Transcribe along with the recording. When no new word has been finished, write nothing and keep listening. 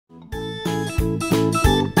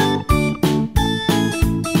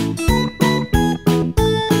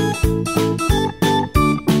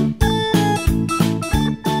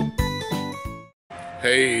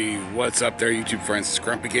What's up there, YouTube friends? It's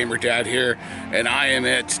Grumpy Gamer Dad here, and I am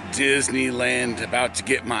at Disneyland about to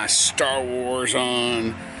get my Star Wars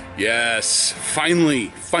on. Yes,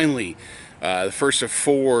 finally, the first of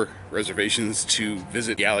 4 reservations to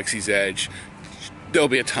visit Galaxy's Edge. There'll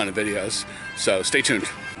be a ton of videos, so stay tuned.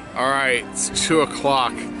 All right, it's 2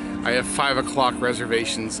 o'clock. I have 5 o'clock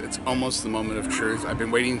reservations. It's almost the moment of truth. I've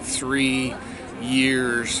been waiting 3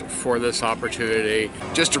 years for this opportunity.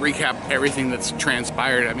 Just to recap everything that's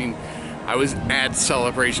transpired, I mean, I was at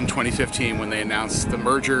Celebration 2015 when they announced the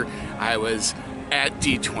merger. I was at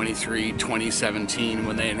D23 2017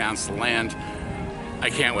 when they announced the land.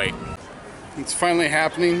 I can't wait. It's finally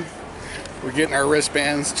happening. We're getting our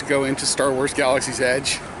wristbands to go into Star Wars Galaxy's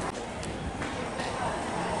Edge.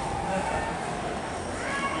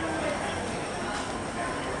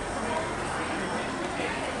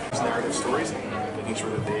 Narrative stories, making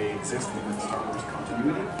sure that they exist within the Star Wars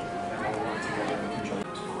continuity and all work together in conjunction.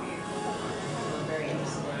 Very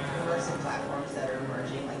interesting platforms that are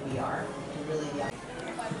emerging like we are. And really,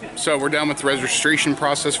 So we're done with the registration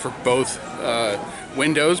process for both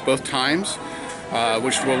windows, both times,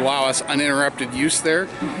 which will allow us uninterrupted use there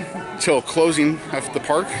till closing of the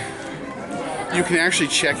park. You can actually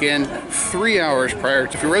check in 3 hours prior.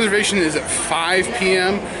 If your reservation is at 5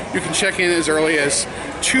 p.m., you can check in as early as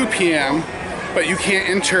 2 p.m., but you can't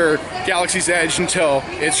enter Galaxy's Edge until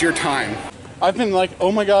it's your time. I've been like,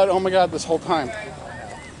 oh my god, this whole time.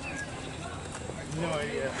 No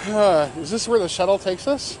idea. Is this where the shuttle takes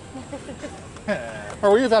us?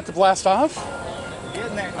 Are we about to blast off?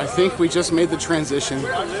 I think we just made the transition.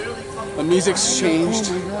 The music's changed.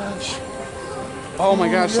 Oh my gosh. Oh my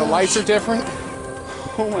gosh, the lights are different.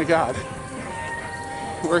 Oh my god.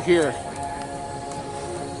 We're here.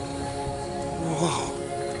 Whoa.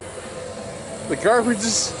 The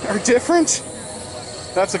garbages are different.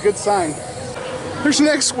 That's a good sign. There's an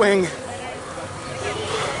X-Wing.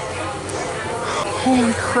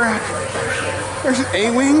 Holy crap. There's an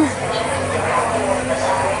A-Wing.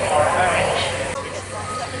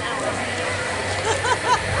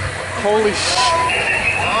 Holy shit.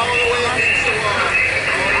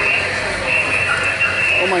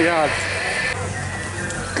 Oh my god.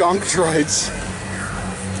 Gonk droids.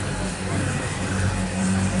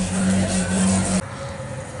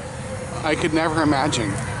 I could never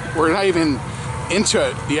imagine. We're not even into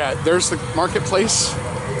it yet. There's the marketplace.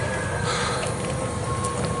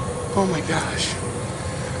 Oh my gosh.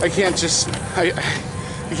 I can't just, I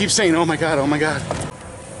keep saying, oh my god, oh my god.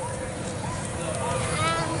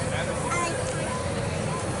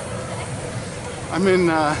 I'm in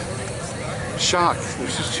shock.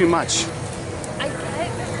 This is too much.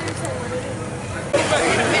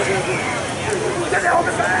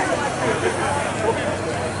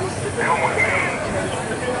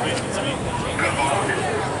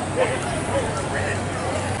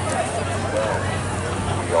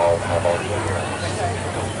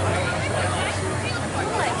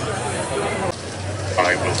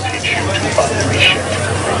 I will teach you to unleash it.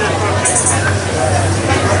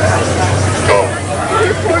 Go.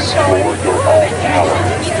 Explore your own power.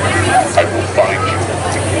 I will find you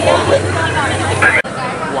when you are ready.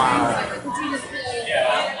 Wow.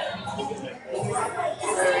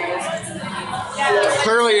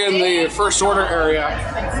 Clearly in the First Order area.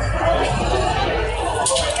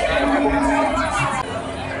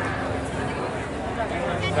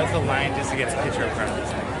 That's the line just to get a picture in front of this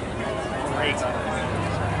thing. Great.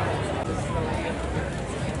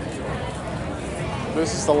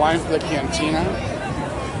 This is the line for the cantina.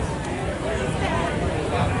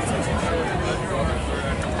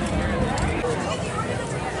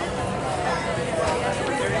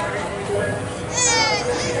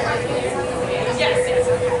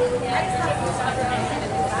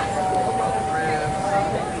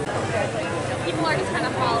 People are just kind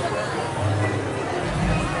of following.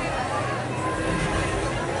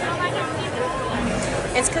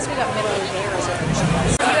 It's because we got middle of the day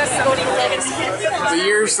reservations. The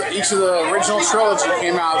years that each of the original trilogy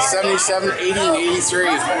came out, 77, 80, and 83,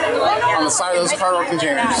 on the side of those cargo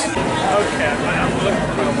containers. Okay, I'm looking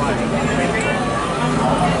for the line.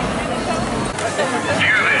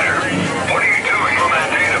 You there? What are you doing on that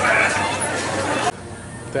data pad?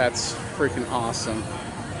 That's freaking awesome.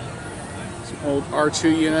 Some old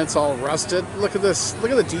R2 units all rusted. Look at this.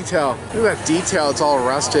 Look at the detail. Look at that detail. It's all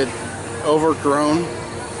rusted, overgrown.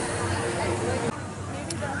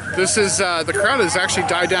 This is, the crowd has actually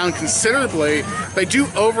died down considerably. They do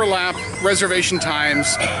overlap reservation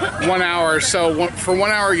times 1 hour. So for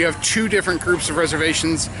 1 hour you have 2 different groups of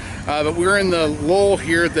reservations. But we're in the lull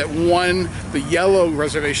here that the yellow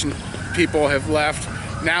reservation people have left.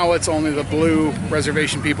 Now it's only the blue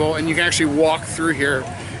reservation people, and you can actually walk through here.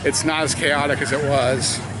 It's not as chaotic as it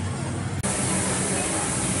was.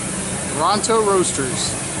 Toronto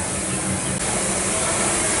Roasters.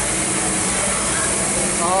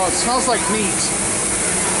 Oh, it smells like meat.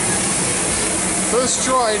 This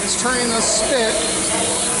droid is turning this spit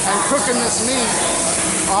and cooking this meat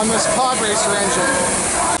on this pod racer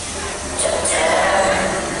engine.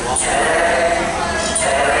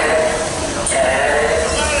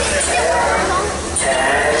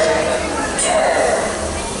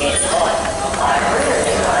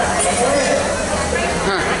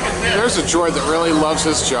 There's a droid that really loves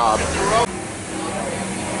his job.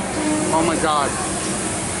 Oh my god.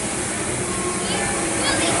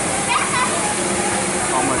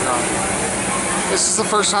 Oh my god. This is the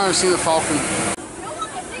first time I've seen the Falcon.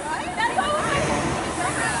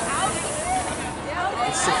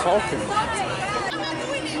 It's the Falcon.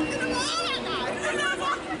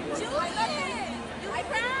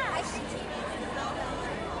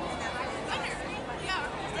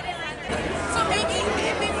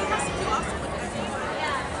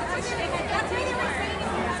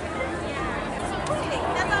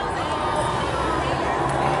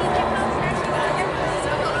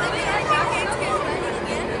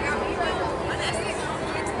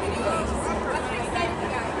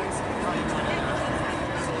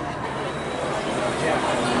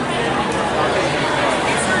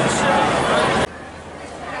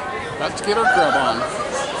 About to get our grub on.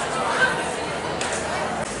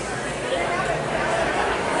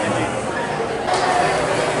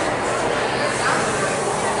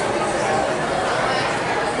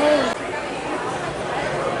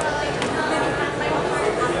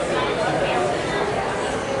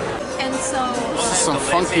 And so This is some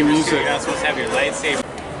funky music. You're not supposed to have your lightsaber.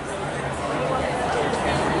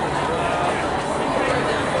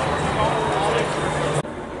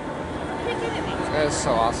 That is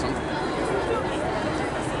so awesome.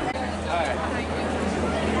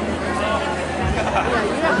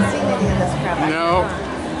 You haven't seen any of this crap. No.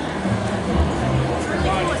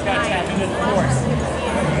 Just gotta tap into the force.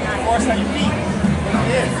 Force on your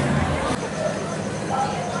feet.